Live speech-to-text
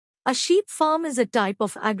A sheep farm is a type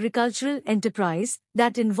of agricultural enterprise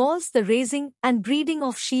that involves the raising and breeding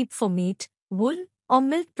of sheep for meat, wool, or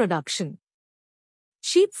milk production.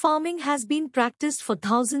 Sheep farming has been practiced for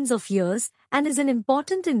thousands of years and is an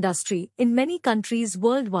important industry in many countries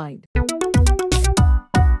worldwide.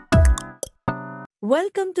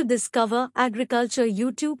 Welcome to Discover Agriculture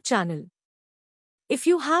YouTube channel. If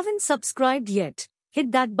you haven't subscribed yet,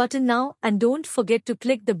 hit that button now and don't forget to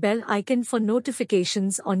click the bell icon for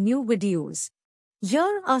notifications on new videos.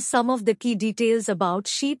 Here are some of the key details about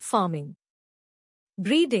sheep farming.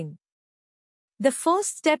 Breeding. The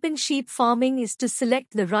first step in sheep farming is to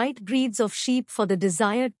select the right breeds of sheep for the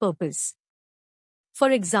desired purpose.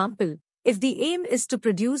 For example, if the aim is to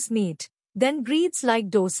produce meat, then breeds like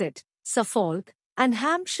Dorset, Suffolk, and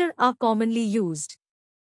Hampshire are commonly used.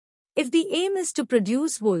 If the aim is to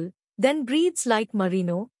produce wool, then breeds like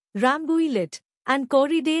Merino, Rambouillet, and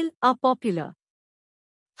Corriedale are popular.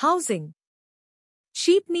 Housing.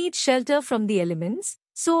 Sheep need shelter from the elements,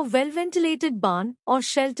 so a well-ventilated barn or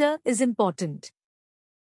shelter is important.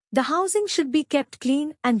 The housing should be kept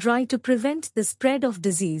clean and dry to prevent the spread of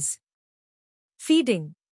disease.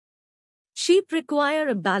 Feeding. Sheep require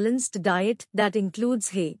a balanced diet that includes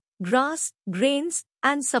hay, grass, grains,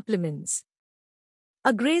 and supplements.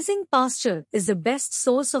 A grazing pasture is the best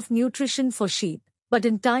source of nutrition for sheep, but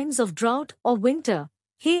in times of drought or winter,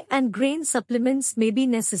 hay and grain supplements may be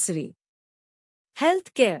necessary.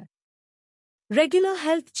 Health care. Regular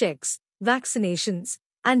health checks, vaccinations,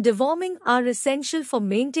 and deworming are essential for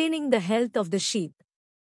maintaining the health of the sheep.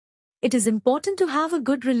 It is important to have a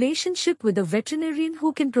good relationship with a veterinarian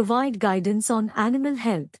who can provide guidance on animal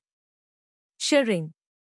health. Shearing.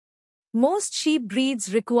 Most sheep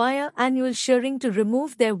breeds require annual shearing to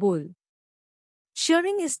remove their wool.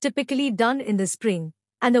 Shearing is typically done in the spring,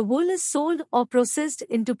 and the wool is sold or processed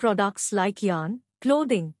into products like yarn,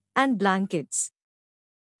 clothing, and blankets.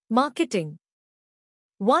 Marketing.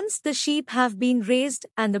 Once the sheep have been raised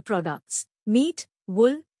and the products, meat,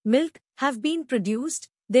 wool, milk, have been produced,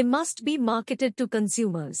 they must be marketed to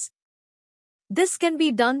consumers. This can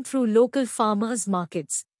be done through local farmers'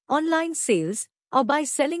 markets, online sales, or by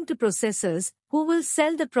selling to processors who will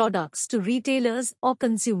sell the products to retailers or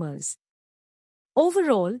consumers.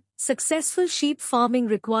 Overall, successful sheep farming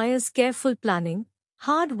requires careful planning,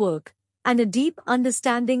 hard work, and a deep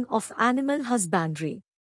understanding of animal husbandry.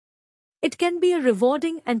 It can be a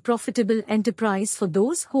rewarding and profitable enterprise for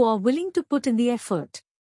those who are willing to put in the effort.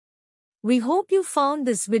 We hope you found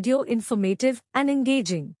this video informative and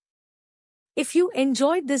engaging. If you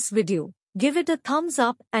enjoyed this video, give it a thumbs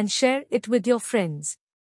up and share it with your friends.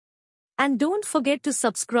 And don't forget to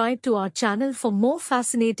subscribe to our channel for more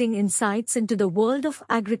fascinating insights into the world of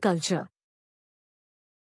agriculture.